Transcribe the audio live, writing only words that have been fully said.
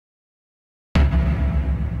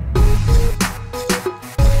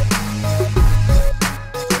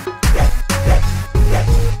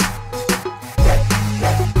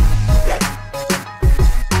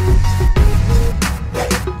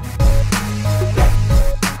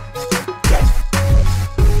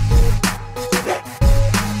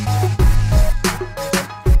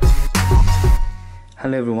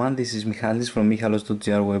Hello everyone, this is Mihalis from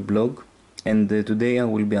mihalos.gr weblog, and today I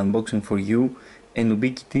will be unboxing for you an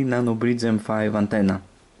Ubiquiti NanoBridge M5 antenna.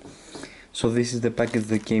 So this is the package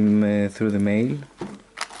that came through the mail.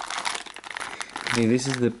 Okay, this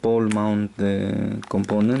is the pole mount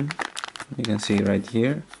component, you can see right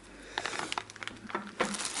here.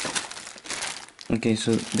 Okay,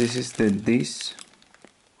 so this is the dish.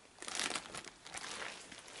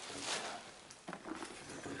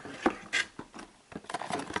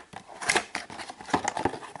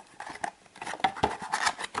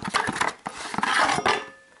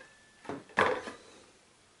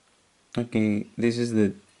 Okay, this is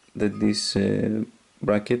the dish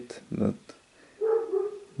bracket.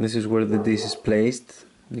 This is where the dish is placed.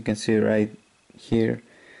 You can see right here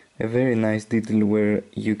a very nice detail where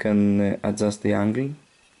you can adjust the angle.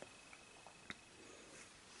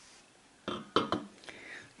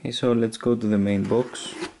 Okay, so let's go to the main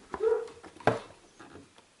box.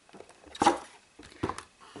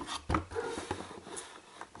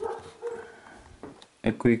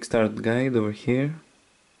 A quick start guide over here.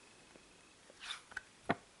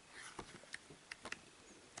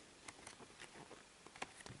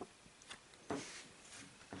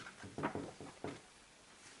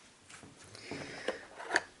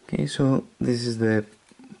 Okay, so this is the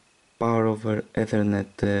power over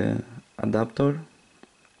Ethernet adapter,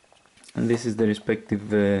 and this is the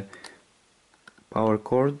respective power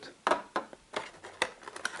cord.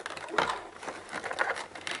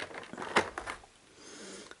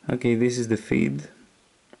 Okay, this is the feed.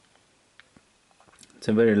 It's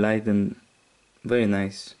a very light and very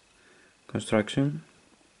nice construction.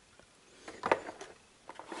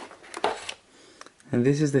 And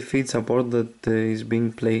this is the feed support that is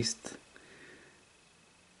being placed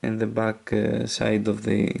in the back side of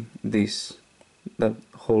the dish that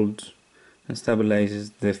holds and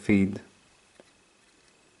stabilizes the feed.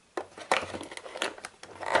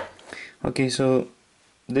 Okay, so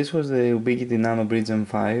this was the Ubiquiti NanoBridge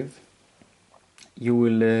M5. You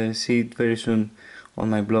will see it very soon on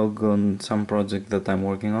my blog on some project that I'm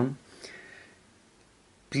working on.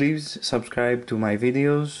 Please subscribe to my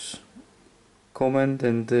videos, comment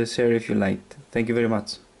and share if you liked. Thank you very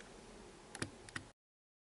much.